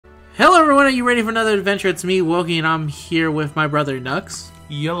Hello everyone, are you ready for another adventure? It's me, Wokey, and I'm here with my brother, Nux.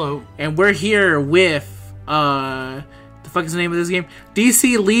 Yellow. And we're here with, the fuck is the name of this game?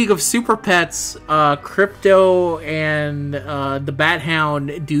 DC League of Super Pets, Kyrpto, and, the Bat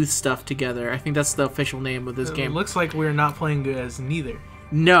Hound do stuff together. I think that's the official name of this game. It looks like we're not playing as neither.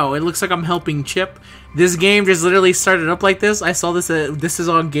 No, it looks like I'm helping Chip. This game just literally started up like this. I saw this, this is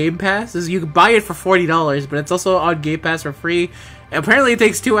on Game Pass. You can buy it for $40, but it's also on Game Pass for free. Apparently it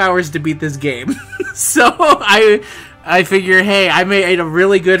takes 2 hours to beat this game. So I figure, hey, I made a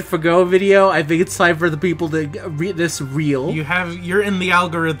really good Fago video. I think it's time for the people to read this real. You're in the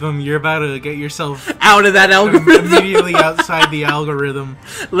algorithm. You're about to get yourself out of that algorithm. Immediately outside the algorithm.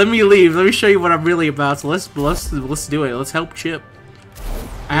 Let me leave. Let me show you what I'm really about. So let's do it. Let's help Chip.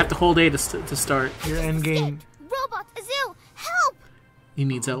 I have to hold A to start. Your end game. Robot, Azul, help! He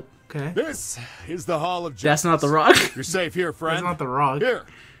needs help. Okay. This is the Hall of Justice. That's not the Rock. You're safe here, friend. That's not the Rock. Here,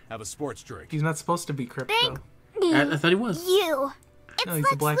 have a sports drink. He's not supposed to be Kyrpto. Thank me. I thought he was. You. It's No, he's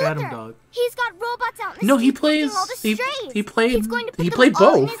Lex the Black Luthor. Adam dog. He's got robots out in the No, he street plays. taking all the strays. He played. He's going to put He them played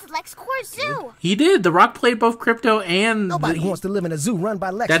all in both. his LexCorp zoo. He did. The Rock played both Kyrpto and. Nobody wants to live in a zoo run by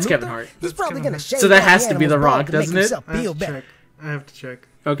Lex That's Luthor. Kevin Hart. He's probably going to shave So that all has to be The animals' Rock, bald to make doesn't it? himself I have feel to better. check. I have to check.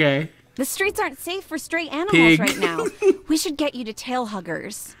 Okay. The streets aren't safe for stray animals Pig. right now. We should get you to tail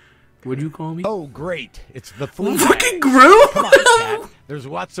huggers. What'd you call me? Oh, great. It's the flea Fucking bag. Gru? Come on, Cat. There's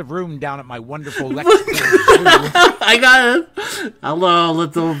lots of room down at my wonderful lecture. I got it. Hello,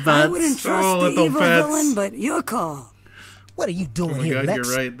 little bats. I wouldn't trust the little evil pets. villain, but your call. What are you doing Oh my here, god, Lex?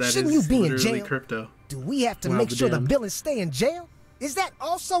 you're right. That Shouldn't is you be in literally jail? Kyrpto. Do we have to Well, make the sure the damn. villains stay in jail? Is that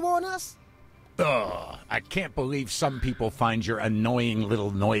also on us? Ugh, I can't believe some people find your annoying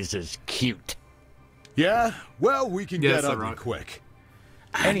little noises cute. Yeah? Well, we can Yeah, get it's The ugly Rock. quick.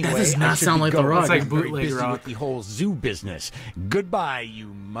 Anyway, That does I not should sound be like The going. Rock. It's like I'm very bootleg busy Rock. with the whole zoo business. Goodbye,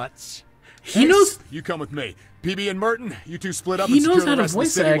 you mutts. He knows. You come with me. PB and Merton, you two split up He and secure knows the how to rest of the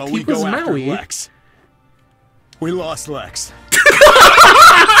voice city act. while He we go was after Maui. Lex. We lost Lex.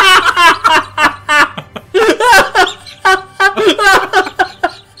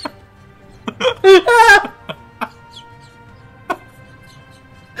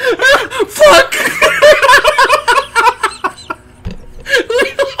 Fuck! We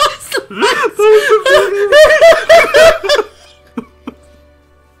lost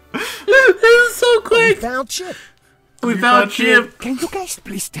This is so We quick. found Chip. We found Chip. Can you guys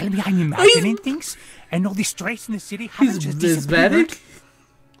please tell me I'm imagining things? And all the strays in the city haven't He's just disappeared?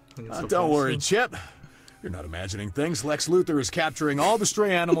 Asthmatic. Don't worry, Chip. You're not imagining things. Lex Luthor is capturing all the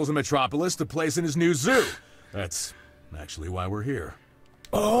stray animals in Metropolis to place in his new zoo. That's actually why we're here.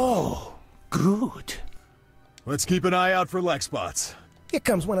 Oh, good. Let's keep an eye out for Lex spots. Here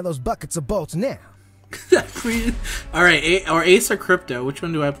comes one of those buckets of bolts now. Alright, or Ace or Kyrpto? Which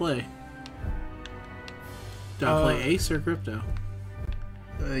one do I play? Do I play Ace or Kyrpto?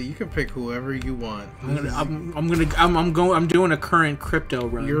 You can pick whoever you want. I'm doing a current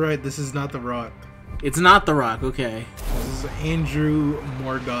Kyrpto run. You're right. This is not The Rock. It's not The Rock, okay. This is Andrew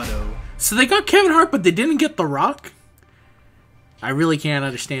Morgado. So they got Kevin Hart, but they didn't get The Rock? I really can't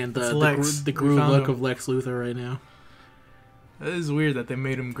understand It's Lex. the We Gru found look him. of Lex Luthor right now. That is weird that they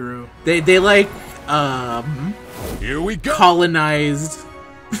made him Gru. They like Here we go. colonized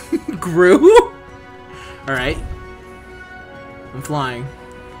Gru. All right, I'm flying.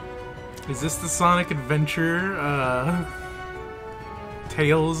 Is this the Sonic Adventure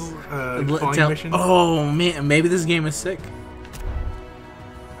Tails flying mission? Oh man, maybe this game is sick.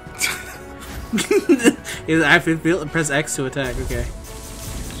 I feel press X to attack. Okay.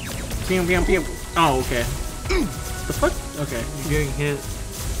 Pew, pew, pew. Oh, okay. The fuck? Okay, You're getting hit.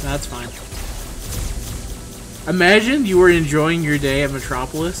 that's fine. Imagine you were enjoying your day at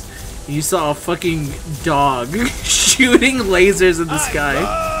Metropolis. And you saw a fucking dog shooting lasers in the sky.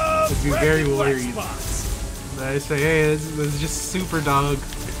 I'd be very worried. I say, hey, this is just super dog.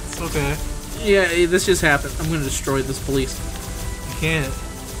 It's okay. Yeah, this just happened. I'm gonna destroy this police. You can't.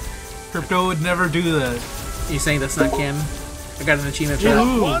 Kyrpto would never do that. Are you saying that's not canon? I got an achievement for that.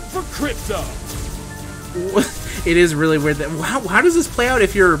 Ooh. One for Kyrpto. It is really weird that how does this play out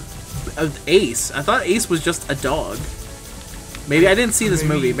if you're Ace? I thought Ace was just a dog. Maybe I didn't see this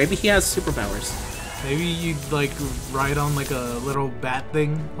movie. Maybe he has superpowers. Maybe you'd like ride on like a little bat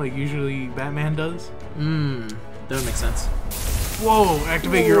thing, like usually Batman does. That would make sense. Whoa!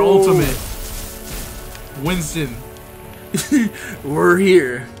 Activate your ultimate, Winston. We're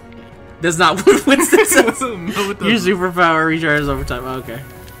here. That's not what Winston says. No, it Your doesn't. superpower recharges over time. Oh, okay.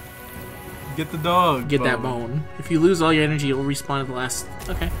 Get the dog. Get that bone. If you lose all your energy, you'll respawn at the last.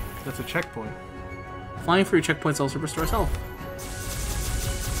 Okay. That's a checkpoint. Flying through checkpoints also restores health.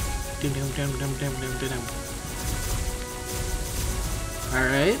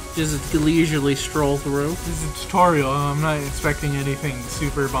 Alright, just leisurely stroll through. This is a tutorial. I'm not expecting anything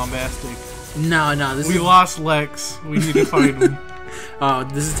super bombastic. No, this is... We lost Lex. We need to find him. Oh,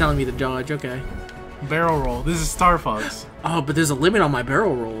 this is telling me to dodge, okay. Barrel roll. This is Star Fox. Oh, but there's a limit on my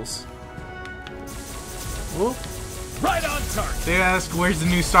barrel rolls. Oh. Right on target. They ask, where's the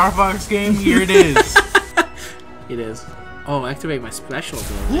new Star Fox game? Here it is. It is. Oh, activate my special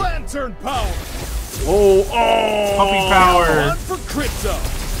ability. Lantern power. Oh! Puppy power. Run for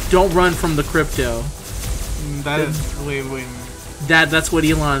Kyrpto. Don't run from the Kyrpto. That is... Wait. That's what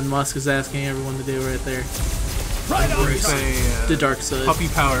Elon Musk is asking everyone to do right there. Right on target. Say, The dark side. puppy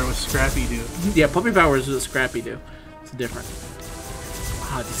power with Scrappy Doo. Yeah, puppy power is what Scrappy do. It's different.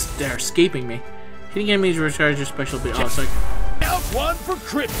 Wow, they're escaping me. Hitting enemies recharge your special ability. Oh, sorry. Out one for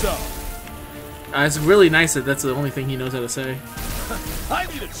Kyrpto. It's really nice that that's the only thing he knows how to say. I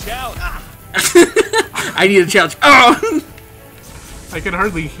need a challenge. I need a challenge. Oh! I can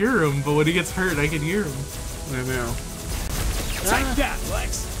hardly hear him, but when he gets hurt, I can hear him. I know. Take that,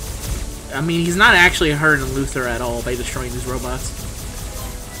 Lex. I mean, he's not actually hurting Luther at all by destroying these robots.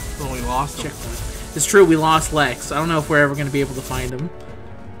 Well, we lost him. Checkpoint. It's true, we lost Lex. I don't know if we're ever going to be able to find him.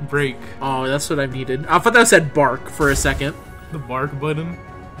 Break. Oh, that's what I needed. I thought that said bark for a second. The bark button.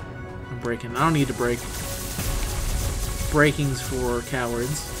 I'm breaking. I don't need to break. Breaking's for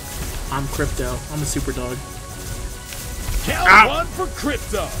cowards. I'm Kyrpto. I'm a super dog. Count one for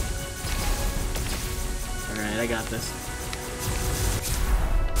Kyrpto. Alright, I got this.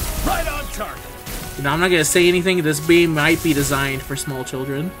 Right on target. You know, I'm not going to say anything. This game might be designed for small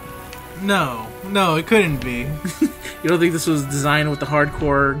children. No, it couldn't be. You don't think this was designed with the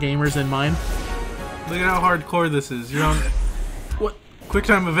hardcore gamers in mind? Look at how hardcore this is. You're on... What?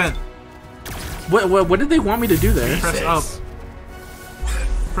 QuickTime event. What did they want me to do there? Press up.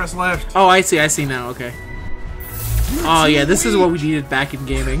 Press left. Oh, I see now, okay. Oh yeah, this is what we needed back in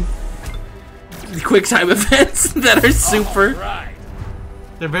gaming. Quick time events that are super. Right.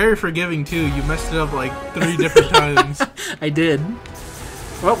 They're very forgiving too. You messed it up like 3 different times. I did.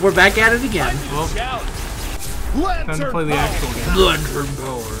 Well, we're back at it again. Well, Challenge. time to play the actual game. Lantern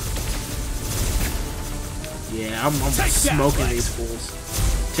power. Yeah, I'm smoking these fools.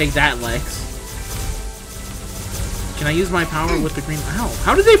 Take that, Lex. Can I use my power with the green? Ow!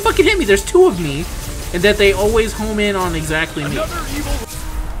 How did they fucking hit me? There's 2 of me, and that they always home in on exactly me. Another evil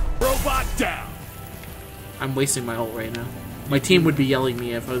robot down. I'm wasting my ult right now. My team would be yelling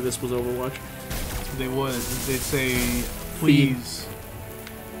me if this was Overwatch. They would. They'd say, please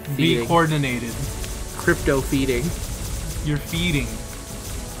be Feeding. coordinated. Kyrpto feeding. You're feeding.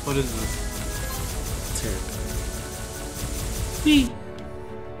 What is this? Wee.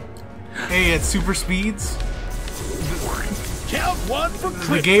 Hey, at super speeds, Count one for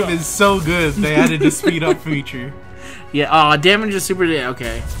Kyrpto. the game is so good they added a speed up feature. Yeah, damage is super...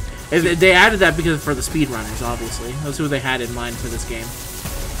 Okay. They added that because for the speedrunners, obviously. That's who they had in mind for this game.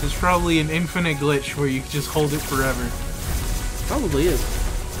 There's probably an infinite glitch where you can just hold it forever. Probably is.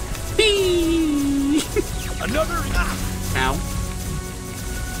 Whee! Another. Ow.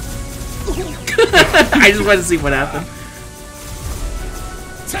 I just wanted to see what happened.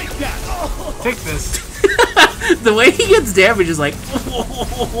 Take that. Oh. Take this. The way he gets damage is like...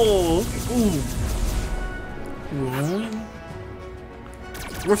 Ooh.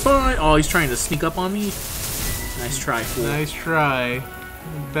 We're fine. Oh, he's trying to sneak up on me. Nice try, fool. Nice try.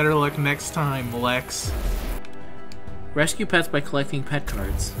 Better luck next time, Lex. Rescue pets by collecting pet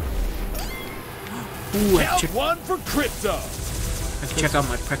cards. Ooh, I Count one for Kyrpto. can check out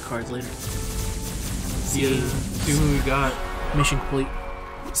my pet cards later. See who we got. Mission complete.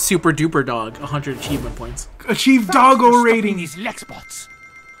 Super duper dog. 100 achievement points. Achieve doggo rating. These Lexbots.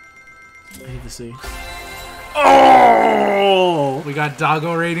 I need to see. Oh! We got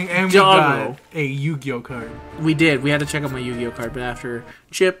doggo rating and we Doggo. got a Yu-Gi-Oh card. We did. We had to check out my Yu-Gi-Oh card, but after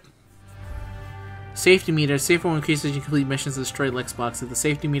chip. Safety meter. Safer will increase as you complete missions to destroy Lex boxes. If the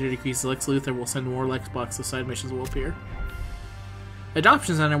safety meter decreases, Lex Luthor will send more Lex boxes. Side missions will appear.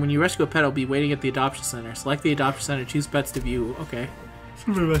 Adoption Center. When you rescue a pet, it'll be waiting at the Adoption Center. Select the Adoption Center. Choose pets to view. Okay.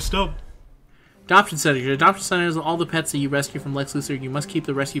 Super messed up. Adoption Center. Your Adoption Center is all the pets that you rescue from Lex Luthor. You must keep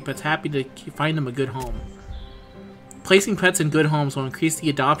the rescue pets happy to find them a good home. Placing pets in good homes will increase the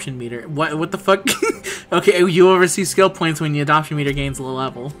adoption meter. What the fuck? Okay, you will receive skill points when the adoption meter gains a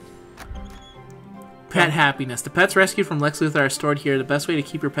level. Pet happiness. The pets rescued from Lex Luthor are stored here. The best way to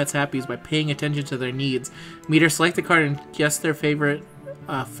keep your pets happy is by paying attention to their needs. Meter, select the card and guess their favorite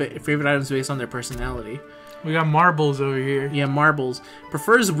items based on their personality. We got marbles over here. Yeah, marbles.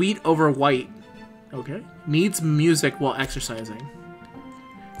 Prefers wheat over white. Okay. Needs music while exercising.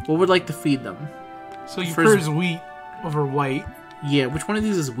 What would like to feed them? So you First- prefers wheat over white. Yeah, which one of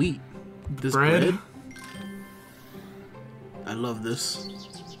these is wheat? This Bread? I love this.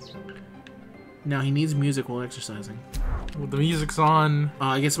 Now he needs music while exercising. Well, the music's on.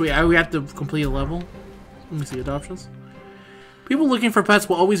 I guess we have to complete a level. Let me see adoptions. People looking for pets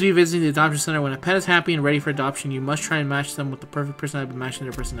will always be visiting the adoption center. When a pet is happy and ready for adoption, you must try and match them with the perfect personality by matching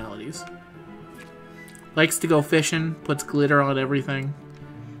their personalities. Likes to go fishing, puts glitter on everything.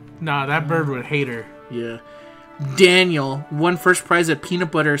 Nah, that bird would hate her. Yeah. Daniel won first prize at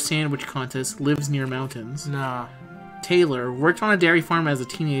peanut butter sandwich contest, lives near mountains. Nah, Taylor worked on a dairy farm as a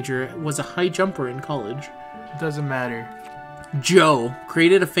teenager, was a high jumper in college. doesn't matter. Joe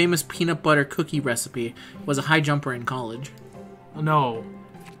created a famous peanut butter cookie recipe, was a high jumper in college. No.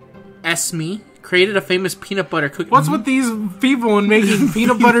 Esme created a famous peanut butter cookie. What's with these people and making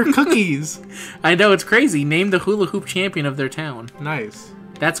peanut butter cookies? I know, it's crazy. Named the hula hoop champion of their town. Nice.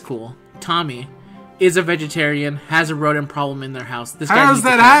 That's cool. Tommy is a vegetarian, has a rodent problem in their house. This How guy does needs a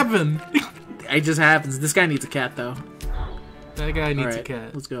that cat. happen? It just happens. This guy needs a cat, though. That guy needs a Alright,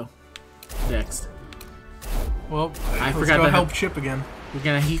 cat. let's go. Next. Well, I let's forgot go to help Chip again. We're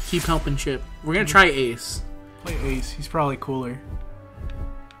gonna keep helping Chip. We're gonna try Ace. Play Ace. He's probably cooler.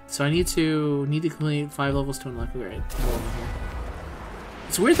 So I need to complete 5 levels to unlock. Alright.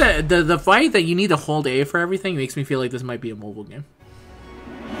 It's weird that the fight that you need to hold A for everything makes me feel like this might be a mobile game.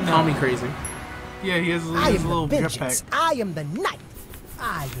 Call me crazy. Yeah, he has a I am little the vengeance. jetpack. I am the knight.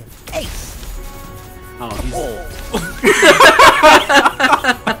 I am Ace. Oh, he's...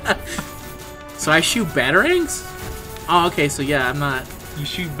 So I shoot batarangs? Oh, okay, so yeah, I'm not You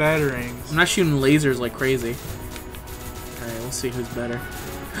shoot batarangs. shooting lasers like crazy. Alright, we'll see who's better.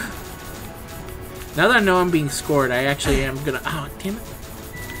 Now that I know I'm being scored, I actually am gonna... Oh, damn it.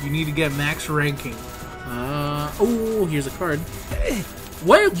 You need to get max ranking. Oh, here's a card.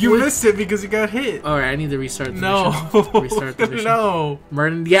 What? You missed it because you got hit. Alright, I need to restart the No. mission. Restart the mission. No.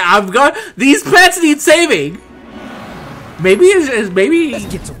 Merton, yeah, I'm going... These pets need saving! Maybe Let's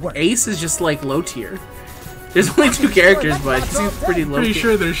get to work. Ace is just like low tier. There's only 2 characters, but it seems pretty low Pretty tier.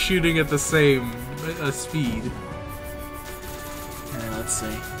 sure they're shooting at the same speed. Alright, let's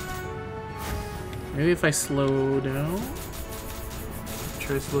see. Maybe if I slow down?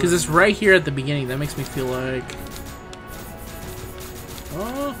 Because it's right here at the beginning. That makes me feel like...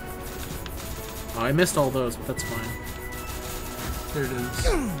 Oh, I missed all those, but that's fine. There it is.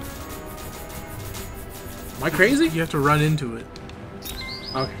 Am I crazy? You have to run into it.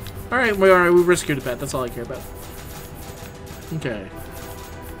 Okay. Alright, we rescued a pet. That's all I care about. Okay.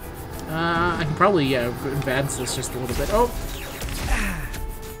 I can probably, advance this just a little bit. Oh!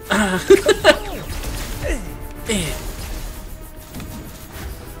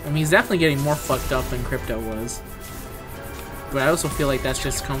 I mean, he's definitely getting more fucked up than Kyrpto was. But I also feel like that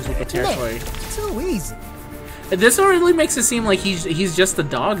just comes with the territory. Too easy. This really makes it seem like he's just a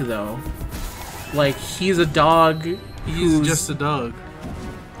dog, though. Like, he's a dog. He's just a dog.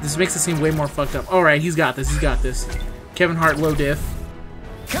 This makes it seem way more fucked up. Alright, he's got this. He's got this. Kevin Hart, low diff.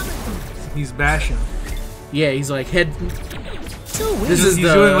 He's bashing. Yeah, he's like head. Too This easy. is He's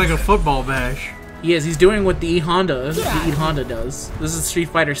the. doing like a football bash. Yes, he's doing what the E-Honda does. This is Street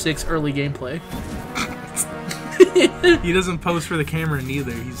Fighter 6 early gameplay. He doesn't pose for the camera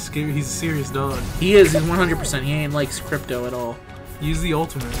neither. He's scared. He's a serious dog. He is. He's 100%. He ain't like Kyrpto at all. Use the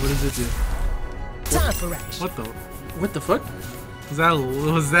ultimate. What does it do? Time for action. What the? What the fuck? Was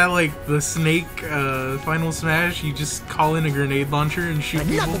that like the Snake Final Smash? You just call in a grenade launcher and shoot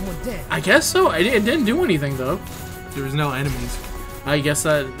Another people? one dead. I guess so. It didn't do anything though. There was no enemies. I guess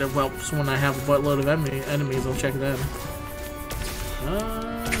that, well, so when I have a buttload of enemies, I'll check them.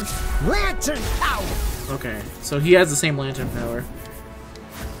 Lantern power. Okay, so he has the same lantern power.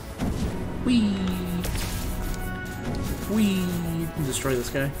 Whee! Whee! Destroy this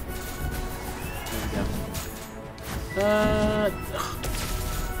guy. There we go.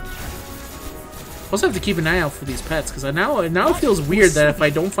 Also have to keep an eye out for these pets, because now it feels weird that if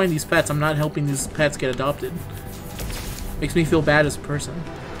I don't find these pets, I'm not helping these pets get adopted. Makes me feel bad as a person.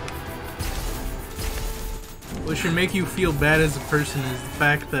 What should make you feel bad as a person is the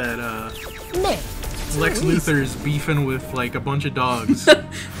fact that Man. Lex Luthor is beefing with like a bunch of dogs.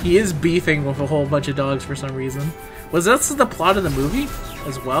 He is beefing with a whole bunch of dogs for some reason. Was that the plot of the movie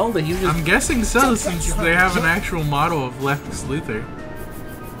as well? That he was just... I'm guessing so, since they have an actual model of Lex Luthor.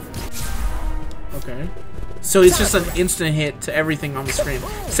 Okay. So it's just an instant hit to everything on the screen,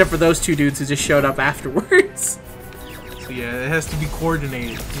 except for those 2 dudes who just showed up afterwards. So yeah, it has to be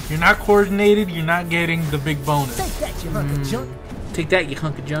coordinated. If you're not coordinated, you're not getting the big bonus. Take that, you hunk of junk. Take that, you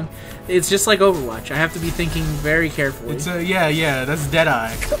hunk of junk. It's just like Overwatch. I have to be thinking very carefully. It's yeah, that's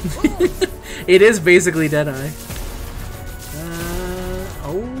Deadeye. It is basically Deadeye.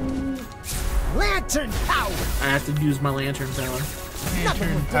 Oh. Lantern power. I have to use my lantern power.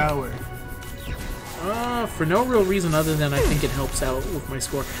 Lantern power. For no real reason other than I think it helps out with my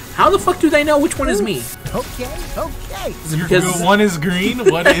score. How the fuck do they know which one is me? Okay. Is it because One is green,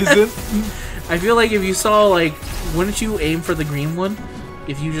 one isn't. I feel like if you saw, like, wouldn't you aim for the green one?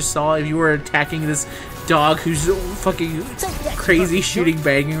 If you were attacking this dog who's fucking crazy shooting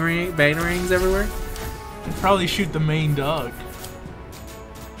batarangs everywhere? I'd probably shoot the main dog.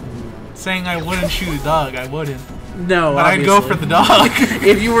 Saying I wouldn't shoot a dog, I wouldn't. No, but I'd go for the dog.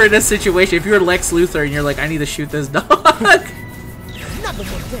 If you were in a situation, if you were Lex Luthor and you're like, I need to shoot this dog.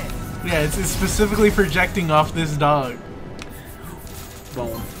 Yeah, it's specifically projecting off this dog.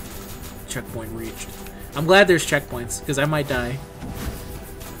 Boom. Checkpoint reached. I'm glad there's checkpoints, because I might die.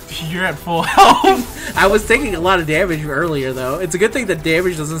 You're at full health. I was taking a lot of damage earlier, though. It's a good thing that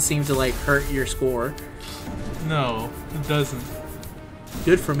damage doesn't seem to, like, hurt your score. No, it doesn't.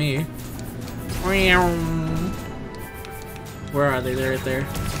 Good for me. Where are they? They're right there.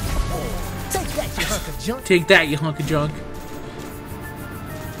 Take that, you hunk of junk. Take that, you hunk of junk.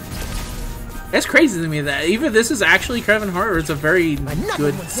 That's crazy to me that even this is actually Kevin Hart, or it's a very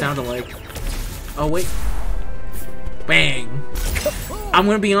good sound-alike. Oh, wait. Bang. I'm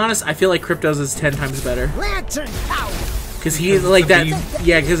gonna be honest, I feel like Kyrpto's is 10 times better. Lantern power. Because he, like that,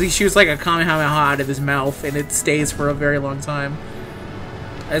 yeah, because he shoots like a Kamehameha out of his mouth and it stays for a very long time.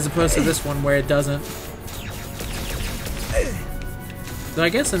 As opposed to this one where it doesn't. So I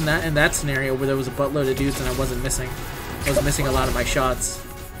guess in that scenario where there was a buttload of dudes and I wasn't missing, I was missing a lot of my shots.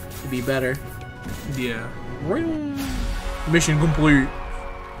 It'd be better. Yeah. Mission complete.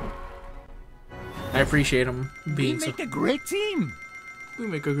 I appreciate him being We make a great team. We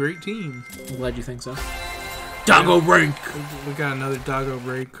make a great team. I'm glad you think so. Doggo rank. We got another doggo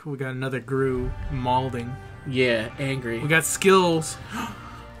break. We got another Gru malding. Yeah, angry. We got skills.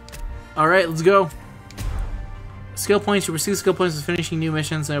 All right, let's go. Skill points. You receive skill points for finishing new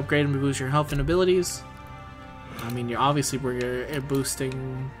missions and upgrade them to boost your health and abilities. I mean, you're obviously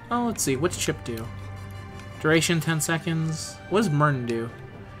boosting. Oh, let's see. What's Chip do? Duration 10 seconds. What does Mern do?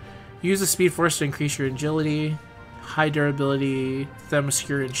 Use the Speed Force to increase your agility, high durability,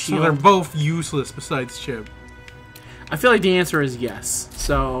 Themyscure, and Shield. So they're both useless besides Chip. I feel like the answer is yes.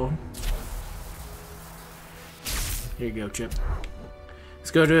 So here you go, Chip.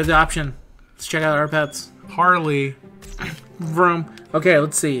 Let's go to adoption. Let's check out our pets. Harley. Vroom. Okay,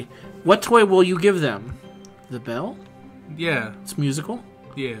 let's see. What toy will you give them? The bell? Yeah. It's musical?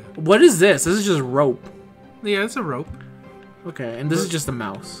 Yeah. What is this? This is just rope. Yeah, it's a rope. Okay, and this is just a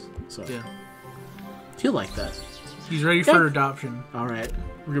mouse. So yeah. You like that. He's ready for adoption. Alright.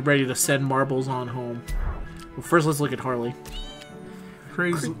 We're ready to send marbles on home. Well, first let's look at Harley.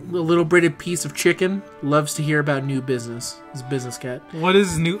 Crazy. A little braided piece of chicken. Loves to hear about new business. His business cat. What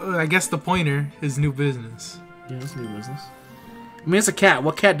is new? I guess the pointer is new business. Yeah, it's new business. I mean, it's a cat.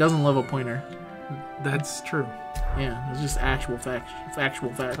 What cat doesn't love a pointer? That's true. Yeah, it's just actual facts.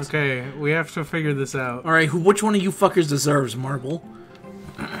 Okay, we have to figure this out. Alright, which one of you fuckers deserves marble?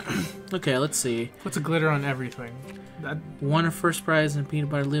 Okay, let's see. Puts a glitter on everything. Won a first prize in peanut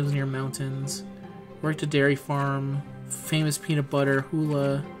butter, lives near mountains. Worked a dairy farm. Famous peanut butter.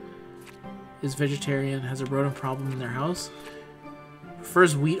 Hula is vegetarian. Has a rodent problem in their house.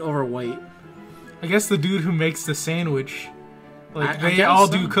 Prefers wheat over white. I guess the dude who makes the sandwich. Like, they guess all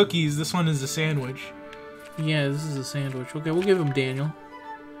so. do cookies. This one is a sandwich. Yeah, this is a sandwich. Okay, we'll give him Daniel.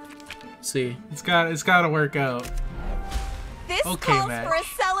 Let's see. It's got to work out. This Okay, calls Matt. for a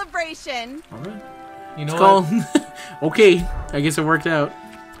celebration. Alright. You know It's what? called... Okay, I guess it worked out.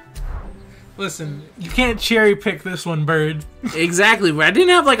 Listen, you can't cherry pick this one, bird. Exactly. I didn't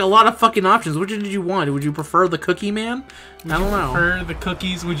have like a lot of fucking options. Which did you want? Would you prefer the cookie man? I don't know. Prefer the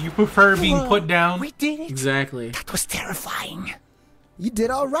cookies? Would you prefer being put down? We did it. Exactly. That was terrifying. You did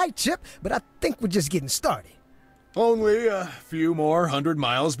all right, Chip, but I think we're just getting started. Only a few more 100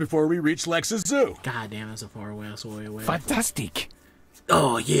 miles before we reach Lex's zoo. God damn, that's a far away. That's way away. Fantastic.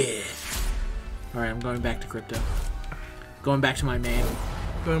 Oh yeah. All right, I'm going back to Kyrpto. Going back to my main.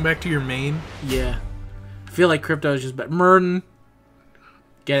 Going back to your main. Yeah. I feel like Kyrpto is just better. Murden.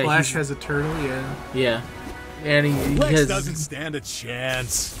 Get it? Flash has a turtle, yeah. Yeah. And he Lex has... doesn't stand a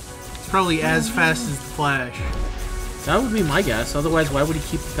chance. It's probably as fast as the Flash. That would be my guess. Otherwise, why would he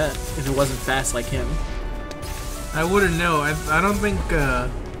keep a pet if it wasn't fast like him? I wouldn't know. I don't think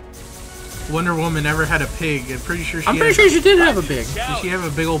Wonder Woman ever had a pig. I'm pretty sure she did have a pig. Did she have a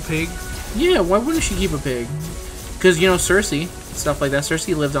big old pig? Yeah, why wouldn't she keep a pig? Because, you know, Cersei. stuff like that.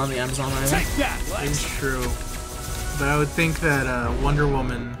 Cersei lived on the Amazon island. Take that, Lex. It's true. But I would think that Wonder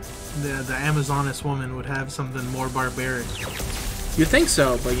Woman, the Amazoness woman, would have something more barbaric. You'd think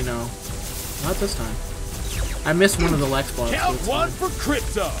so, but you know, not this time. I missed one of the Lex bots. Count so it's one fine. for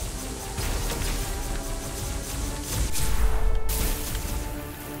Kyrpto.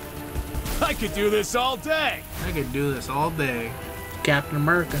 I could do this all day. I could do this all day. Captain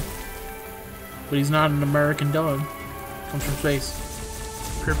America. But he's not an American dog. Comes from space.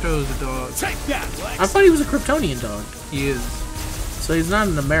 Kyrpto is a dog. Take that, Lex. I thought he was a Kryptonian dog. He is. So he's not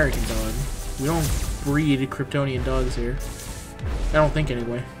an American dog. We don't breed Kryptonian dogs here. I don't think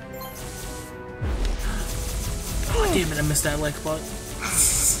anyway. Oh, damn it, I missed that Lex bot.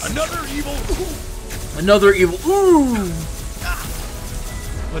 Another evil. Another evil. Ooh!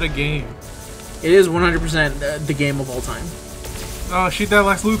 What a game. It is 100% the game of all time. Oh, shoot that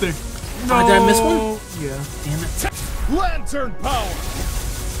Lex Luthor. No. Oh, did I miss one? Yeah. Damn it. Lantern power.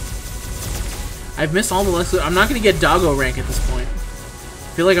 I've missed all the Lex. I'm not going to get Doggo rank at this point.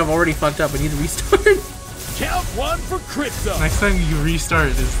 I feel like I've already fucked up. I need to restart. Count one for Kyrpto. Next time you restart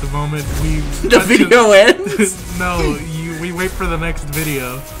is the moment we... The video ends? No, we wait for the next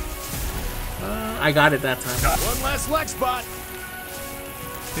video. I got it that time. One last Lex bot.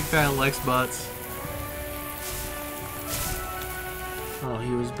 Take that, Lex bots. Oh,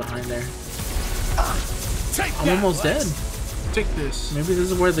 he was behind there. Take I'm that, almost Lex. dead. Take this. Maybe this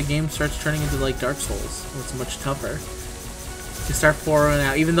is where the game starts turning into like Dark Souls, where it's much tougher. You start pouring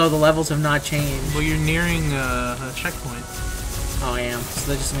out, even though the levels have not changed. Well, you're nearing a checkpoint. Oh, I am.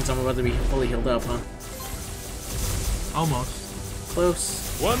 So that just means I'm about to be fully healed up, huh? Almost.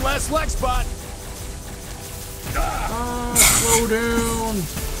 Close. One last Lex bot. Oh, slow down.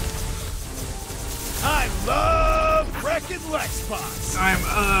 I love wrecking Lex bots.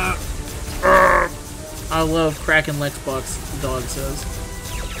 I love cracking Lex bots, the dog says.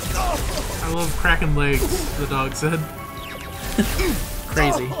 I love cracking legs, the dog said.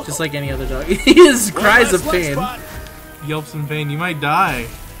 Crazy, just like any other dog. His cries of One last pain. Lex bot. Yelps in pain. You might die.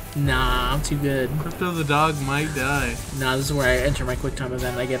 Nah, I'm too good. Kyrpto the dog might die. Nah, this is where I enter my quick time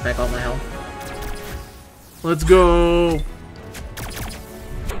event and I get back all my health. Let's go!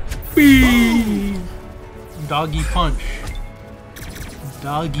 Whee! Doggy punch.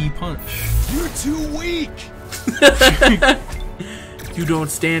 Doggy punch. You're too weak. You don't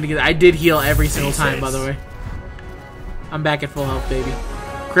stand against. I did heal every single time, by the way. I'm back at full health, baby.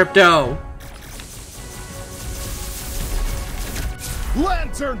 Kyrpto!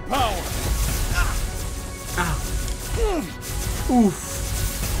 Lantern power. Oof.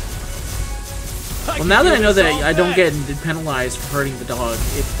 Well, now that I know that I don't get penalized for hurting the dog,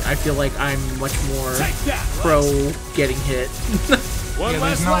 I feel like I'm much more pro getting hit. Yeah,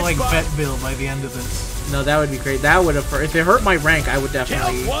 there's no like vet bill by the end of this. No, that would be great. That would have. If it hurt my rank, I would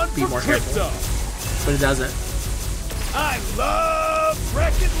definitely be more careful. But it doesn't. I love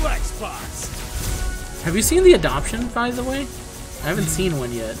wrecking Lex bots. Have you seen the adoption, by the way? I haven't seen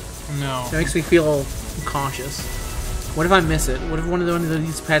one yet. No. That makes me feel cautious. What if I miss it? What if one of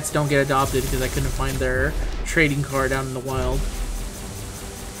these pets don't get adopted because I couldn't find their trading card out in the wild?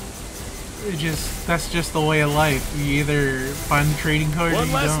 That's just the way of life. You either find the trading card or One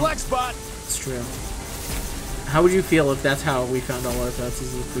you last don't. Lex bot. It's true. How would you feel if that's how we found all our pets,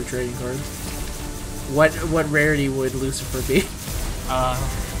 is through trading cards? What rarity would Lucifer be?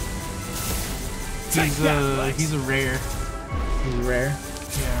 He's a rare. He's rare.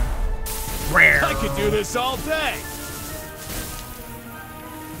 Yeah. Rare. I could do this all day.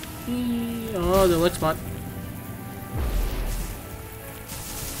 Oh, the Lex bot.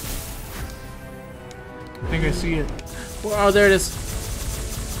 I think I see it. Oh, there it is.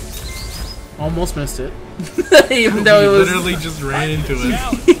 Almost missed it. Even though it was literally just ran into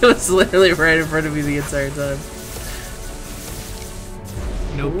it. He was literally right in front of me the entire time.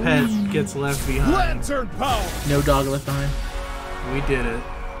 No pet gets left behind. Lantern power. No dog left behind. We did it.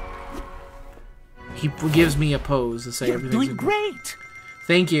 He gives me a pose to say You're everything's doing great.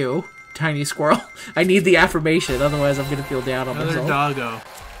 Thank you, tiny squirrel. I need the affirmation, otherwise I'm gonna feel down on Another myself. doggo.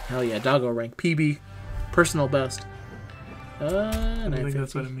 Hell yeah, doggo rank. PB. Personal best. I don't think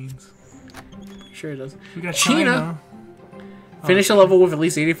that's what it means. Sure it does. We got China. China. Finish a level with at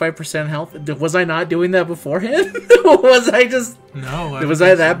least 85% health. Was I not doing that beforehand? Was I just... No. Was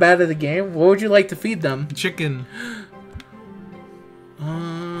I that bad at the game? What would you like to feed them? Chicken.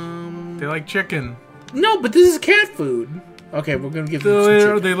 They like chicken. No, but this is cat food. Okay, we're gonna give them some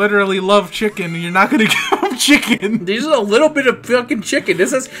chicken. They literally love chicken, and you're not gonna give them chicken. There's a little bit of fucking chicken.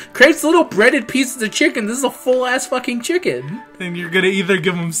 This is creates little breaded pieces of chicken. This is a full ass fucking chicken. Then you're gonna either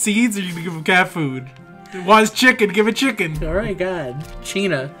give them seeds or you're gonna give them cat food. Wants chicken. Give it chicken. All right, God.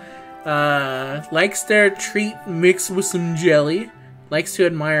 Sheena. Likes their treat mixed with some jelly. Likes to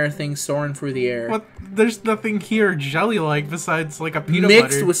admire things soaring through the air. What? There's nothing here jelly-like besides like a peanut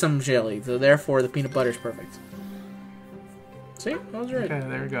Mixed butter. with some jelly, so therefore the peanut butter's perfect. See, I was right. Okay,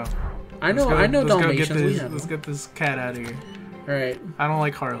 there we go. I know Dalmatians. We have Let's them. get this cat out of here. All right. I don't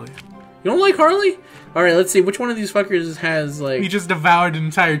like Harley. You don't like Harley? All right, let's see. Which one of these fuckers has like? He just devoured an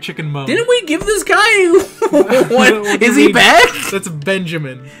entire chicken bone. Didn't we give this guy? What? What do Is you he mean? back? That's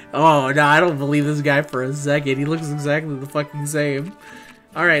Benjamin. Oh no, I don't believe this guy for a second. He looks exactly the fucking same.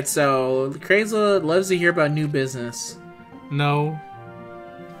 All right, so Krasla loves to hear about new business. No.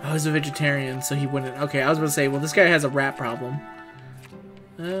 Oh, he's a vegetarian, so he wouldn't. Okay, I was going to say, well, this guy has a rat problem.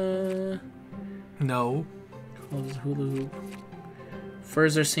 No. Closes hula hoop.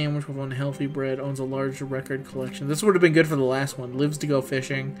 Furs their sandwich with unhealthy bread. Owns a large record collection. This would have been good for the last one. Lives to go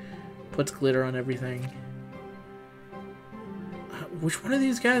fishing. Puts glitter on everything. Which one of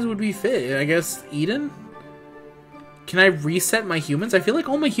these guys would be fit? I guess Eden? Can I reset my humans? I feel like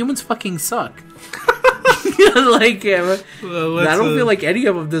all my humans fucking suck. Like, I don't feel like any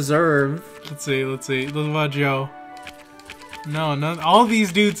of them deserve. Let's see. Let's about Joe. No, none. All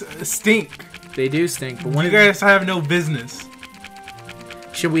these dudes stink. They do stink. But one You guys have no business.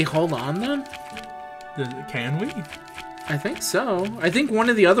 should we hold on then? Can we? I think so. I think one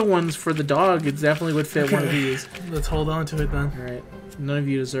of the other ones for the dog, it definitely would fit one of these. Let's hold on to it then. Alright. None of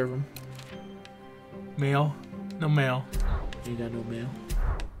you deserve them. Male. No male. You got no mail.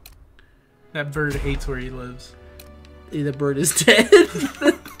 That bird hates where he lives. The bird is dead.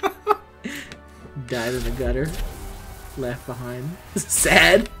 Died in the gutter. Left behind.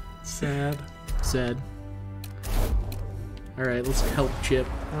 Sad. Sad. Sad. Alright, let's help Chip.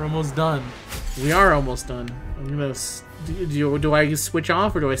 We're almost done. We are almost done. I'm gonna... Do I switch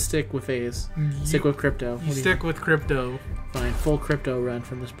off or do I stick with FaZe? Stick with Kyrpto. What do You stick with Kyrpto. Fine, full Kyrpto run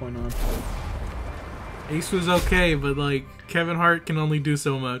from this point on. Ace was okay, but like Kevin Hart can only do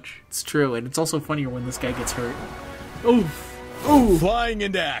so much. It's true, and it's also funnier when this guy gets hurt. Oof. Ooh. Flying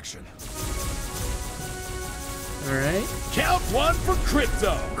into action. Alright. Count one for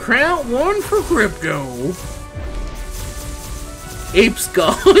Kyrpto. Count one for Kyrpto. Ape's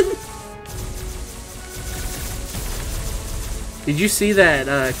gone. Did you see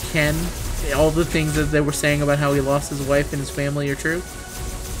that Ken, all the things that they were saying about how he lost his wife and his family are true?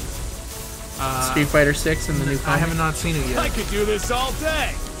 Street Fighter 6 in the new comic. I have not seen it yet. I could do this all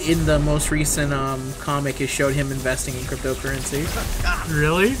day. In the most recent comic, it showed him investing in cryptocurrency.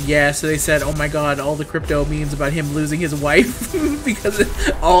 Really? Yeah, so they said, oh my god, all the crypto memes about him losing his wife because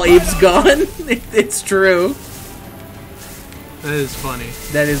all Ape's gone. It's true. That is funny.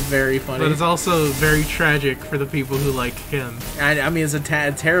 That is very funny. But it's also very tragic for the people who like him. I mean, it's a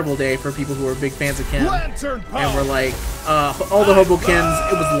terrible day for people who are big fans of Ken. Lantern power. And we're like, all the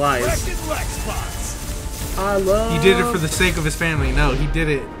Hobokens, it was lies. I love... He did it for the sake of his family. No, he did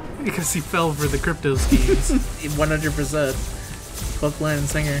it because he fell for the crypto schemes. 100%. Fuck Lennon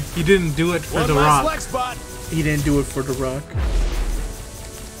Singer. He didn't do it for The Rock. He didn't do it for The Rock.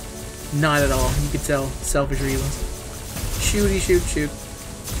 Not at all. You could tell. Selfish reasons. Shooty, shoot, shoot.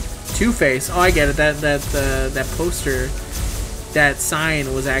 Two-Face. Oh, I get it. That poster, that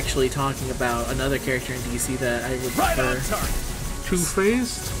sign was actually talking about another character in DC that I would prefer.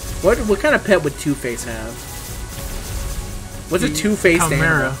 Two-Faced? What kind of pet would Two-Face have? What's a two-faced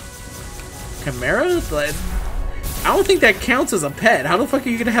Chimera. Chimera? But I don't think that counts as a pet. How the fuck are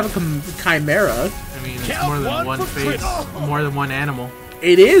you gonna have a chimera? I mean, it's more than one face, more than one animal.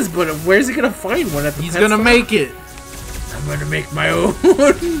 It is, but where's he gonna find one at the He's pet gonna store? make it. I'm gonna make my own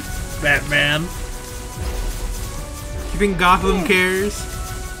Batman. You think Gotham cares?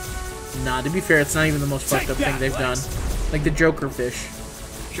 Nah, to be fair, it's not even the most fucked up thing they've done. Like the Joker fish.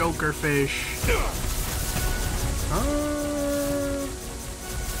 Joker fish.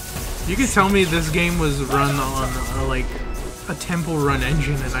 You could tell me this game was run on like a Temple Run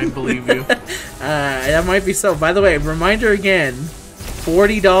engine, and I believe you. That might be so. By the way, reminder again: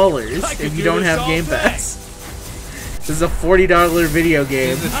 $40 if you don't have Game Pass. This is a $40 video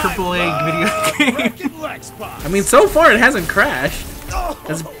game. It's a AAA video game. I mean, so far it hasn't crashed.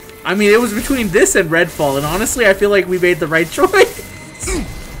 I mean, it was between this and Redfall, and honestly, I feel like we made the right choice.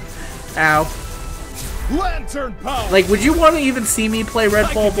 Ow. Lantern power. Like, would you want to even see me play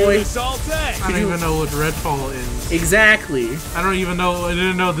Redfall, boy? I don't even know what Redfall is. Exactly. I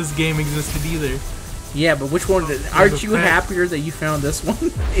didn't know this game existed either. Yeah, but which one? Aren't you happier that you found this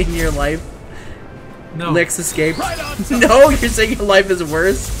one in your life? No. Lex Escape. No, you're saying your life is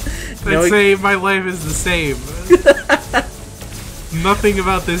worse. I'd say my life is the same. Nothing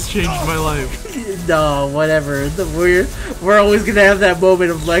about this changed my life. No, whatever. We're always gonna have that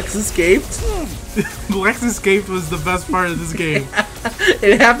moment of Lex escaped. Lex escaped was the best part of this game.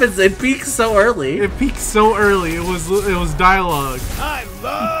 It happens. It peaks so early. It peaked so early. It was dialogue. I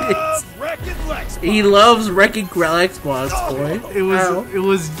love wrecking Lex. He loves wrecking Xbox, boy. It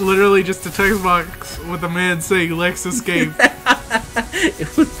was literally just a text box with a man saying Lex escaped.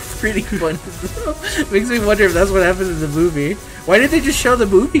 It was pretty funny. Makes me wonder if that's what happens in the movie. Why did they just show the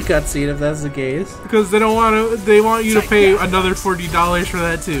movie cutscene if that's the case? Because they don't want to. They want you to pay another $40 for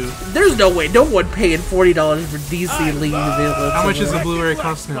that too. There's no way. No one paying $40 for DC League available. How much does a Blu-ray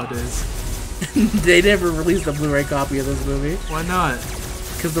cost nowadays? They never released a Blu-ray copy of this movie. Why not?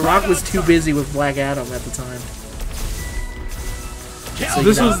 Because The Rock was too busy with Black Adam at the time. So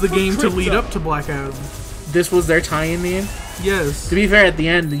this was the game to lead up to Black Adam. This was their tie-in game? Yes. To be fair, at the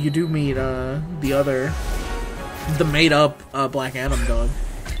end, you do meet the made-up Black Adam dog.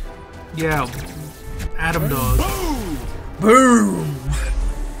 Yeah. Adam Dog. Boom!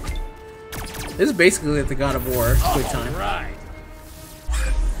 This is basically like the God of War QuickTime. Right.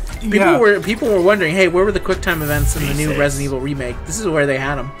 People were wondering, hey, where were the QuickTime events in the new Resident Evil remake? This is where they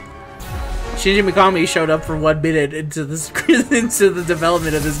had them. Shinji Mikami showed up for 1 minute into this into the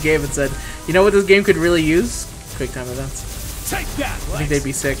development of this game and said, "You know what this game could really use? QuickTime events. Take that, Lex. I think they'd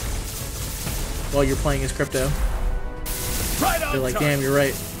be sick while you're playing as Kyrpto." Right on They're like, target. "Damn, you're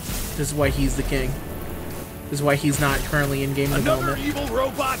right. This is why he's the king. This is why he's not currently in game Another development. evil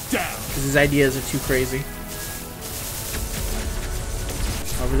robot down. Because his ideas are too crazy."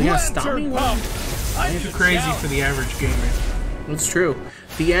 Oh, really gonna stop me? Lantern pump. I Too need crazy down. for the average gamer. It's true.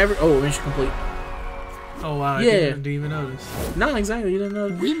 The average. Oh, mission complete. Oh wow, I Yeah. didn't even notice. No, exactly. You didn't know.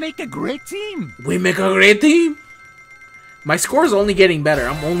 We make a great team. We make a great team. My score's only getting better.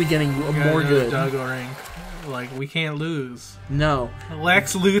 I'm only getting more good. Doggo rank. Like, we can't lose. No.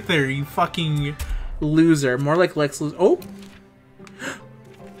 Lex Luthor, you fucking... Loser. More like Lex Luthor. Oh!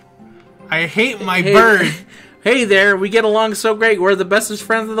 I hate my Hey, bird. Hey there, we get along so great. We're the bestest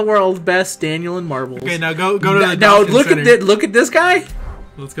friends in the world. Best Daniel and Marbles. Okay, now go to the Now adoption look center. at this. Look at this guy.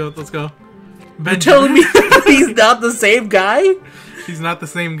 Let's go. You're telling me he's not the same guy? He's not the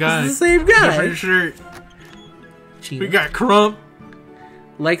same guy. He's the same guy. Different shirt. Cheetah. We got Crump.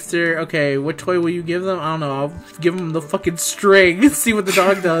 Lexter, okay, what toy will you give them? I don't know. I'll give him the fucking string and see what the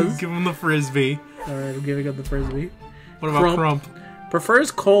dog does. Give him the frisbee. Alright, I'm giving him the frisbee. What about Crump?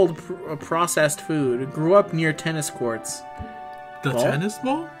 Prefers cold processed food. Grew up near tennis courts. The Ball? tennis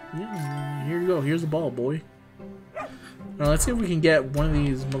ball? Yeah, here you go. Here's the ball, boy. Now let's see if we can get one of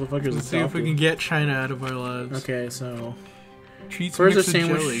these motherfuckers. Let's see if we can get China out of our lives. Okay, so Treats first a mixed with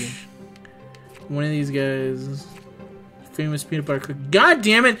sandwich. jelly. One of these guys. Famous peanut butter cookie. God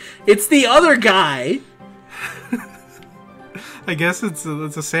damn it! It's the other guy. I guess it's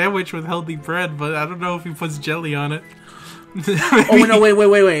a sandwich with healthy bread, but I don't know if he puts jelly on it. Oh no!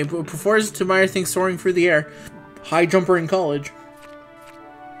 Wait! Prefers to admire things soaring through the air. High jumper in college.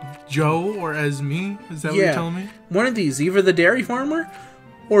 Joe or as me? Is that what you're telling me? One of these, either the dairy farmer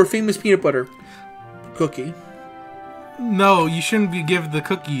or a famous peanut butter cookie. No, you shouldn't give the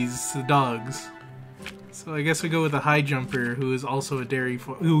cookies to dogs. So I guess we go with a high jumper who is also a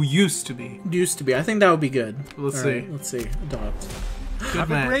who used to be. Used to be. I think that would be good. Let's All see. right, let's see. Adopt. Good Have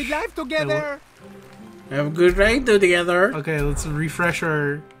match. a great life together. Have a good night together. Okay, let's refresh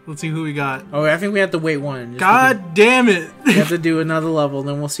our. Let's see who we got. Oh, I think we have to wait one. just God damn it! because we have to do another level,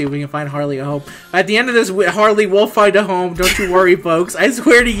 then we'll see if we can find Harley a home. At the end of this, Harley will find a home. Don't you worry, folks. I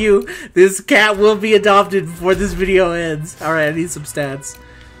swear to you, this cat will be adopted before this video ends. All right, I need some stats.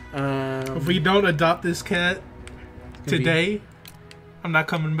 If we don't adopt this cat today, I'm not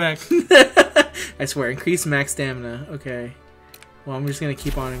coming back. I swear, increase max stamina. Okay. Well, I'm just gonna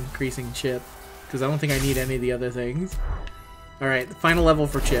keep on increasing Chip because I don't think I need any of the other things. All right, final level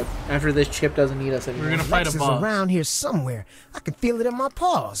for Chip. After this, Chip doesn't need us anymore. We're gonna fight Lex a is boss. around here somewhere. I can feel it in my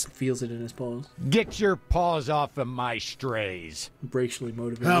paws. Feels it in his paws. Get your paws off of my strays. Racially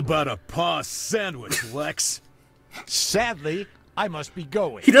motivated. How about a paw sandwich, Lex? Sadly, I must be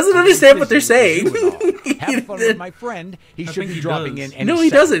going. He doesn't understand what they're saying. Have fun with my friend. He should think be he dropping does. in any No, he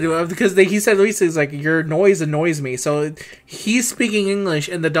second. doesn't, because he said recently, he's like, your noise annoys me. So he's speaking English,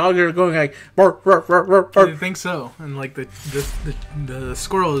 and the dogs are going like, "Bark, bark, bark, bark, I bark." think so. And like the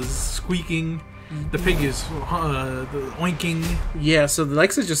squirrel is squeaking, the pig is the oinking. Yeah, so the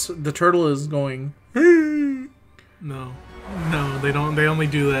Lex is just, the turtle is going, No, they don't. They only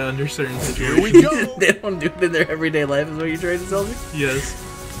do that under certain Here situations. we go. they don't do it in their everyday life, is what you're trying to tell me? Yes,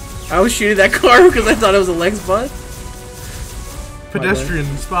 I was shooting that car because I thought it was a Lex butt. pedestrian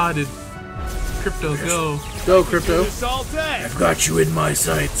spotted. Kyrpto, go. Go, Kyrpto. This all day. I've got you in my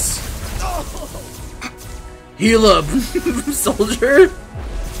sights. Heal up, soldier.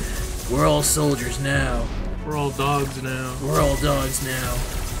 We're all soldiers now. We're all dogs now. We're all dogs now.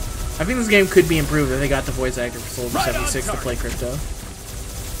 I think this game could be improved if they got the voice actor for Soldier 76 to play Kyrpto.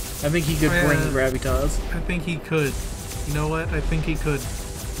 I think he could bring gravitas. I think he could. You know what? I think he could.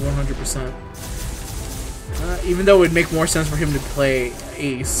 100%. Even though it would make more sense for him to play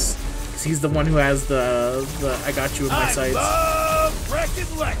Ace, because he's the one who has the I got you in my sights. I love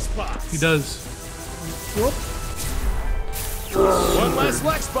wrecking Lex spots. He does. Whoop. One less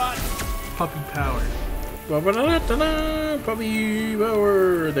Lex spot. Puppy power. Puppy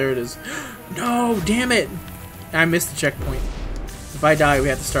power. There it is. No, damn it! I missed the checkpoint. If I die, we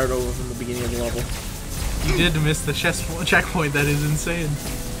have to start over from the beginning of the level. You did miss the checkpoint. That is insane.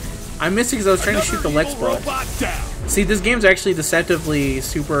 I missed it because I was trying to shoot the Lex bot. See, this game's actually deceptively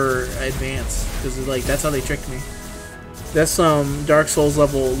super advanced because like that's how they tricked me. That's some Dark Souls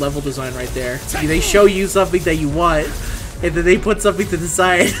level design right there. They show you something that you want, and then they put something to the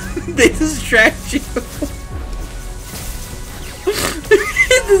side. They distract you.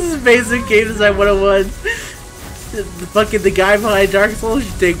 This is basic game design 101. The guy behind Dark Souls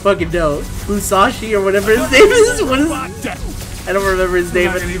should take fucking note. Musashi or whatever his name is. What is? I don't remember his name.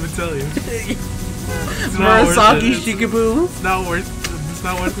 I can't even tell you. Murasaki Shikaboo. It's not worth. It's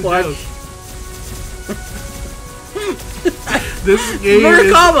not worth the Watch. joke. This game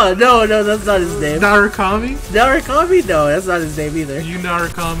Murakama! No, that's not his name. Narukami? Narukami? No, that's not his name either. You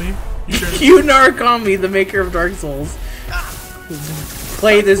Narukami? You Narukami, the maker of Dark Souls.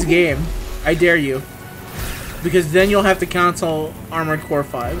 Play this game. I dare you. Because then you'll have to cancel Armored Core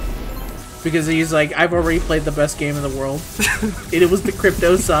 5. Because he's like, I've already played the best game in the world. And it was the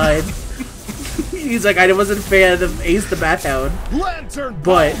Kyrpto side. He's like, I wasn't a fan of Ace the Bat Hound.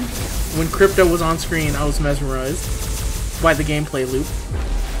 But when Kyrpto was on screen, I was mesmerized by the gameplay loop.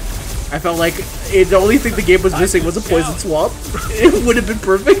 I felt like the only thing the game was missing was a poison swamp. It would have been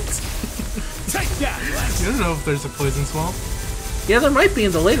perfect. You don't know if there's a poison swamp. Yeah, there might be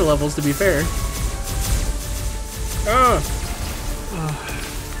in the later levels, to be fair.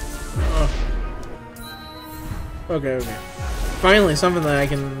 Okay. Finally, something that I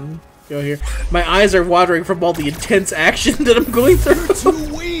can go here. My eyes are watering from all the intense action that I'm going through.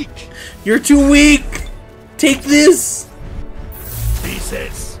 Too weak. You're too weak. Take this.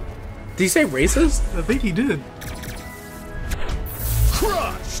 Pieces. Did he say racist? I think he did.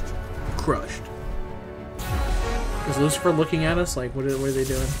 Crushed. Is Lucifer looking at us? Like, what are they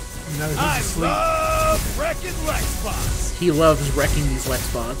doing? No, he's I asleep. love wrecking Lex spots. He loves wrecking these Lex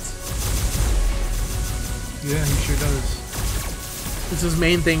bots. Yeah, he sure does. It's his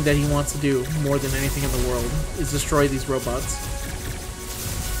main thing that he wants to do more than anything in the world is destroy these robots.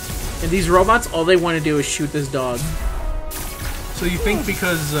 And these robots, all they want to do is shoot this dog. So you think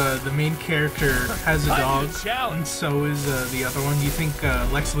because the main character has a dog, and so is the other one, you think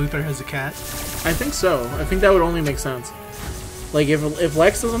Lex Luthor has a cat? I think so. I think that would only make sense. Like, if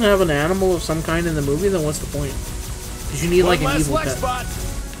Lex doesn't have an animal of some kind in the movie, then what's the point? Because you need, like, an evil pet.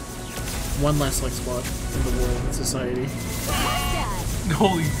 One less Lex spot in the world, in society.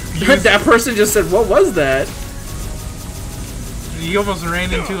 Holy... That person just said, what was that? He almost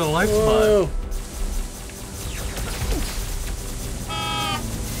ran into the Lex Whoa. spot.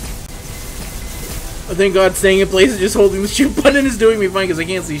 Oh, thank God staying in place and just holding the shoot button is doing me fine because I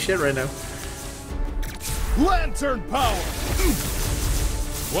can't see shit right now. Lantern power.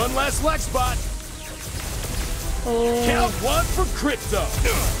 One less Lex spot. Count one for Kyrpto.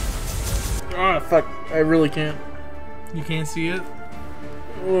 Ah, fuck. I really can't. You can't see it?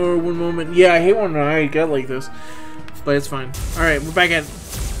 Oh, one moment. Yeah, I hate when I get like this. But it's fine. Alright, we're back at...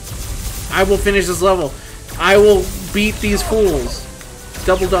 I will finish this level. I will beat these fools.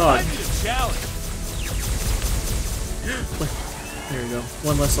 Double dog. I need a challenge. There we go.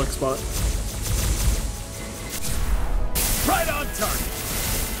 One less luck spot. Right on target.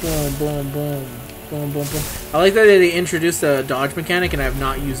 Boom, boom, boom. Boom, boom, boom. I like that they introduced a dodge mechanic and I have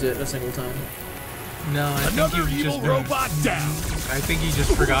not used it a single time. No, I think Another you've evil just been... robot down. I think you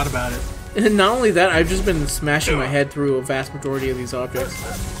just forgot about it. And not only that, I've just been smashing my head through a vast majority of these objects.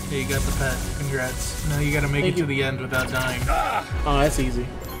 Hey, you got the pet. Congrats. Now you gotta make it to the end without dying. Oh, that's easy.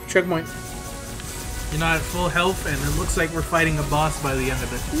 Checkpoint. You're not at full health, and it looks like we're fighting a boss by the end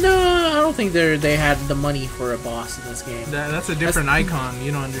of it. No, I don't think they had the money for a boss in this game. That's a different icon.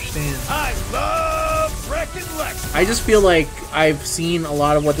 You don't understand. I love wrecking Lex. I just feel like I've seen a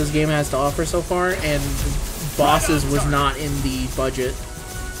lot of what this game has to offer so far, and bosses was not in the budget.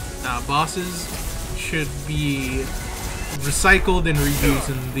 Bosses should be recycled and reused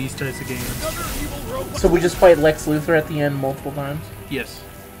in these types of games. So we just fight Lex Luthor at the end multiple times? Yes.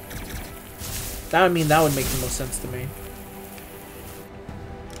 That would mean that would make the most sense to me.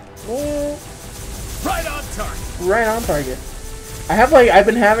 Oh, Right on target. right on target. I've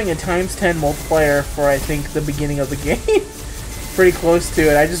been having a ×10 multiplier for I think the beginning of the game. Pretty close to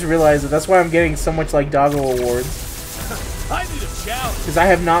it. I just realized that that's why I'm getting so much like Doggo awards. I need a challenge. Because I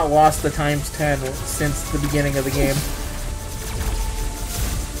have not lost the ×10 since the beginning of the game.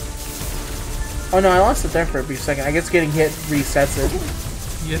 Oh no, I lost it there for a brief second. I guess getting hit resets it.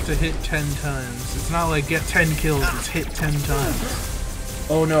 You have to hit 10 times. It's not like get 10 kills, it's hit 10 times.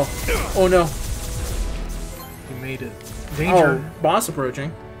 Oh no. Oh no. You made it. Danger. Oh, boss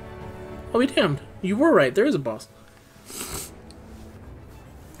approaching. I'll be damned. You were right, there is a boss.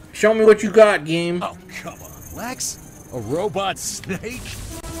 Show me what you got, game. Oh, come on, Lex. A robot snake?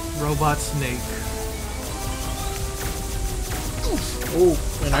 Robot snake. Oh,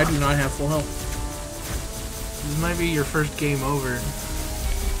 and I do not have full health. This might be your first game over.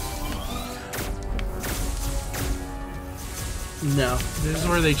 No. This is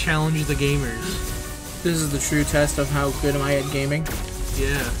where they challenge the gamers. This is the true test of how good am I at gaming.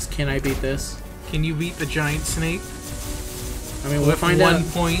 Yeah. Can I beat this? Can you beat the giant snake? I mean, we'll With find one out.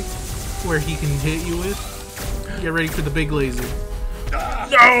 point where he can hit you with? Get ready for the big laser.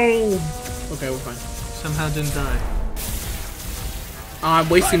 No! Okay, we're fine. Somehow didn't die. I'm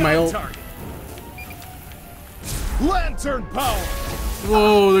wasting my ult. Target. Lantern power.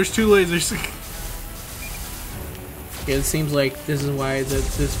 Whoa, there's 2 lasers. Yeah, it seems like this is why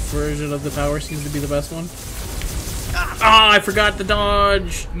this version of the power seems to be the best one. Ah, I forgot the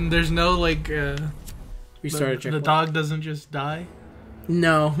dodge! There's no, like, Restart a the checkpoint. dog doesn't just die?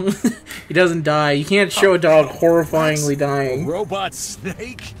 No, he doesn't die. You can't show a dog horrifyingly A dying. robot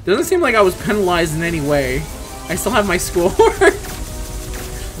snake? Doesn't seem like I was penalized in any way. I still have my score.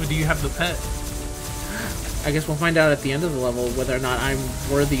 Or do you have the pet? I guess we'll find out at the end of the level whether or not I'm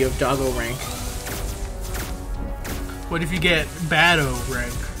worthy of doggo rank. What if you get Bado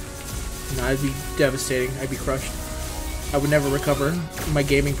rank? No, I'd be devastating. I'd be crushed. I would never recover. My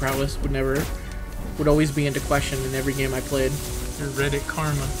gaming prowess would always be into question in every game I played. Your Reddit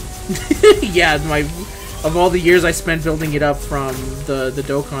karma. Yeah, of all the years I spent building it up from the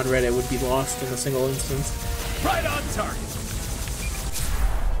Dokkan Reddit would be lost in a single instance. Right on target.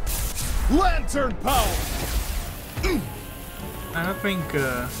 Lantern power. I don't think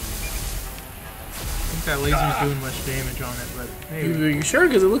that laser's doing much damage on it, but maybe. You sure?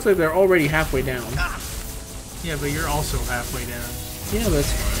 Because it looks like they're already halfway down. Yeah, but you're also halfway down. Yeah,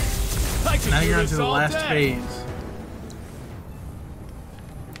 that's fine. I can Now do you're this onto the all last day. phase.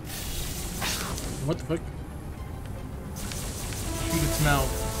 What the fuck? Shoot its mouth.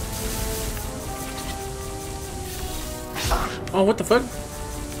 Oh, what the fuck?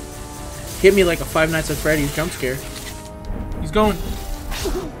 Hit me like a Five Nights at Freddy's jump scare. He's going.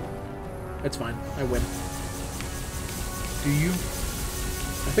 That's fine. I win. Do you?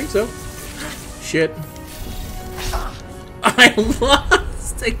 I think so. Shit. I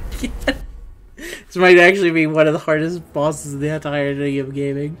lost again. This might actually be one of the hardest bosses in the entirety of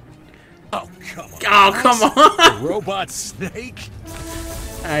gaming. Oh, come on. Oh, come on! A robot snake?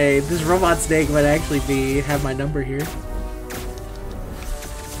 This robot snake might actually have my number here.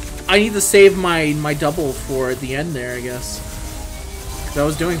 I need to save my double for the end there, I guess. Because I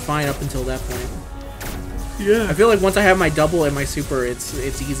was doing fine up until that point. Yeah. I feel like once I have my double and my super, it's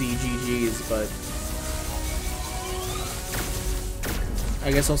easy GG's, but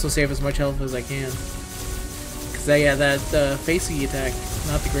I guess also save as much health as I can. Because yeah, that facey attack,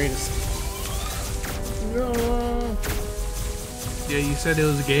 not the greatest. No. Yeah, you said it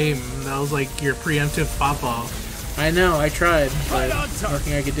was a game. That was like your preemptive pop-off. I know, I tried, but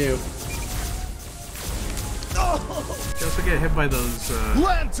nothing I could do. You also get hit by those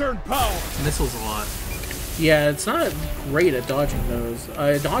Lantern power. missiles a lot. Yeah, it's not great at dodging those.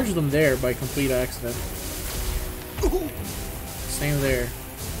 I dodged them there by complete accident. Same there.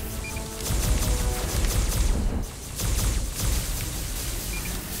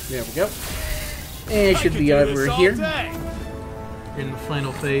 There we go. And it should be over here. In the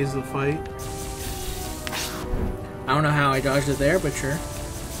final phase of the fight. I don't know how I dodged it there, but sure.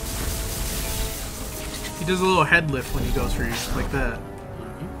 He does a little head lift when he goes for you, like that.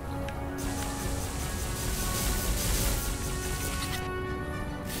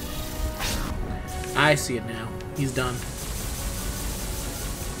 I see it now. He's done.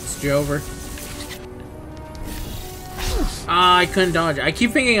 It's over. Ah, I couldn't dodge. I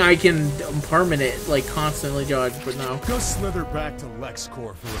keep thinking I can permanent, like, constantly dodge, but no. Go slither back to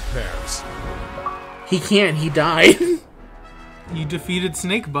LexCorp for repairs. He can't. He died. You defeated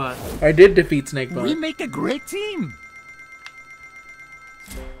Snakebot. I did defeat Snakebot. We make a great team.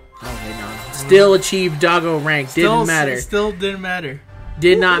 Okay, no. Still achieved doggo rank. Didn't matter. Still didn't matter.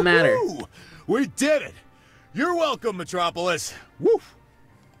 Did not matter. Woo! We did it! You're welcome, Metropolis. Woo!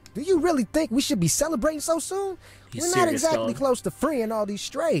 Do you really think we should be celebrating so soon? You We're not serious, exactly dog? close to freeing all these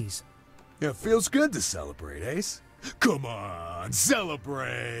strays. Yeah, it feels good to celebrate, Ace. Come on,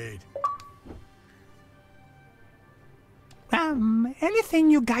 celebrate! Anything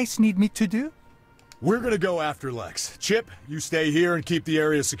you guys need me to do? We're gonna go after Lex. Chip, you stay here and keep the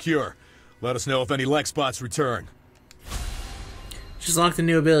area secure. Let us know if any Lex bots return. Just unlock the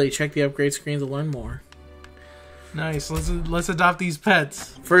new ability. Check the upgrade screen to learn more. Nice. Let's adopt these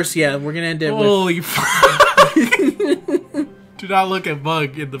pets. First, yeah, we're gonna end it with. Holy fuck. Do not look at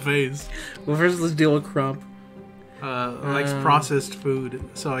Bug in the face. Well, first let's deal with Crump. Likes processed food.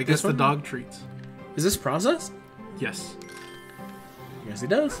 So I guess the one? dog treats. Is this processed? Yes. Yes, he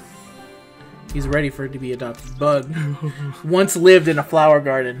does. He's ready for it to be adopted. Bug. Once lived in a flower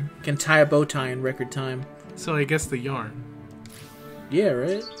garden. Can tie a bow tie in record time. So I guess the yarn. Yeah,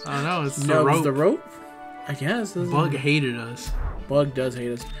 right? I don't know. It's the No, rope. it's the rope? I guess. Bug hated us. Bug does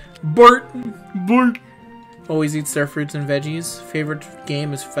hate us. Bert! Bug. Always eats their fruits and veggies. Favorite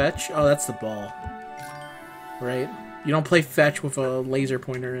game is fetch. Oh, that's the ball. Right? You don't play fetch with a laser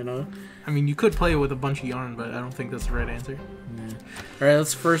pointer and a... I mean, you could play it with a bunch of yarn, but I don't think that's the right answer. Alright,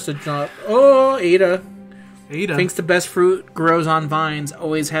 let's first adopt... Oh, Ada. Ada. Thinks the best fruit grows on vines.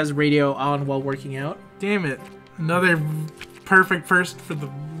 Always has radio on while working out. Damn it. Another perfect first for the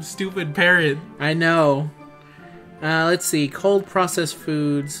stupid parrot. I know. Let's see. Cold processed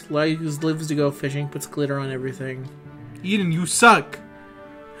foods. Lives to go fishing. Puts glitter on everything. Eden, you suck.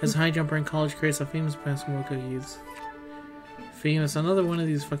 Has high jumper in college. Creates a famous basketball cookies. Famous. Another one of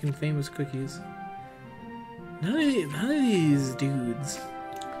these fucking famous cookies. None of these dudes.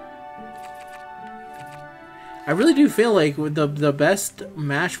 I really do feel like the best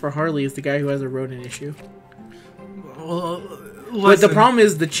match for Harley is the guy who has a rodent issue. Well, But the problem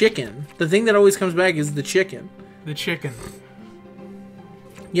is the chicken. The thing that always comes back is the chicken. The chicken.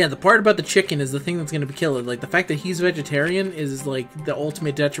 Yeah, the part about the chicken is the thing that's going to kill it. Like, the fact that he's vegetarian is, like, the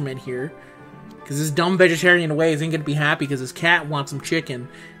ultimate detriment here. Because this dumb vegetarian way isn't going to be happy because his cat wants some chicken.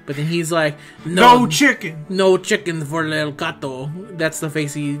 But then he's like, No chicken! No chicken for little gato. That's the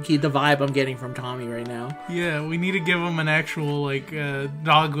face the vibe I'm getting from Tommy right now. Yeah, we need to give him an actual, like,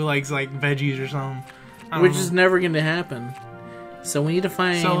 dog who likes, like, veggies or something. Which is never going to happen. So we need to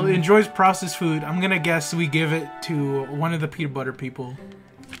find... So, enjoys processed food. I'm gonna guess we give it to one of the peanut butter people.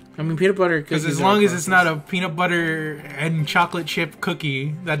 I mean, peanut butter... Because as long as it's not a peanut butter and chocolate chip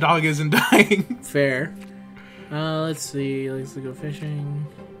cookie, that dog isn't dying. Fair. Let's see. Likes to go fishing.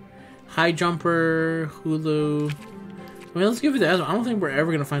 High jumper, Hulu. I mean, let's give it to Ezra. I don't think we're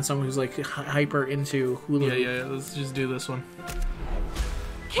ever gonna find someone who's like hyper into Hulu. Yeah. Let's just do this one.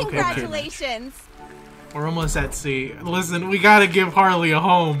 Congratulations. We're almost at C. Listen, we gotta give Harley a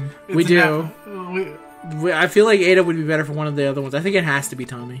home. We do. We I feel like Ada would be better for one of the other ones. I think it has to be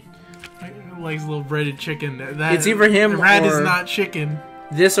Tommy. likes little breaded chicken. It's either him the rat or... is not chicken.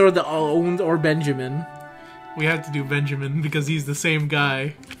 This or the owned or Benjamin. We have to do Benjamin because he's the same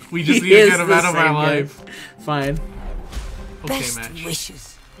guy. We just need to get him out of our life. Fine. Okay, Best match.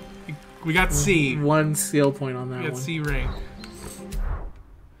 wishes. We got C. One skill point on that We got one. C rank.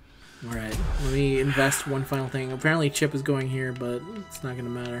 Alright, let me invest one final thing. Apparently Chip is going here, but it's not going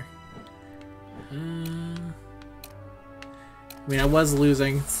to matter. I mean, I was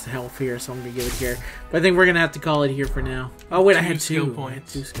losing health here, so I'm going to give it here. But I think we're going to have to call it here for now. Oh, wait, I had two. Skill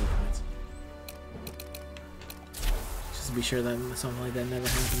points. I had 2 skill points. Just to be sure that something like that never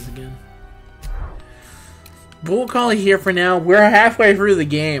happens again. But we'll call it here for now. We're halfway through the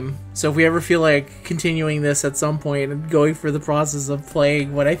game. So if we ever feel like continuing this at some point and going through the process of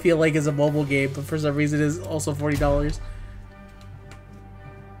playing what I feel like is a mobile game, but for some reason is also $40.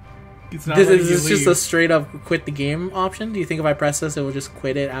 It's not This letting you is just a leave. straight up quit the game option. Do you think if I press this, it will just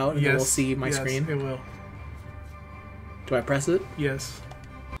quit it out and then we'll see my screen? It will. Do I press it? Yes.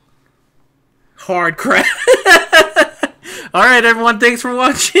 Hard crap. Alright, everyone. Thanks for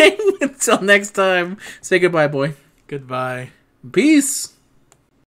watching. Until next time. Say goodbye, boy. Goodbye. Peace.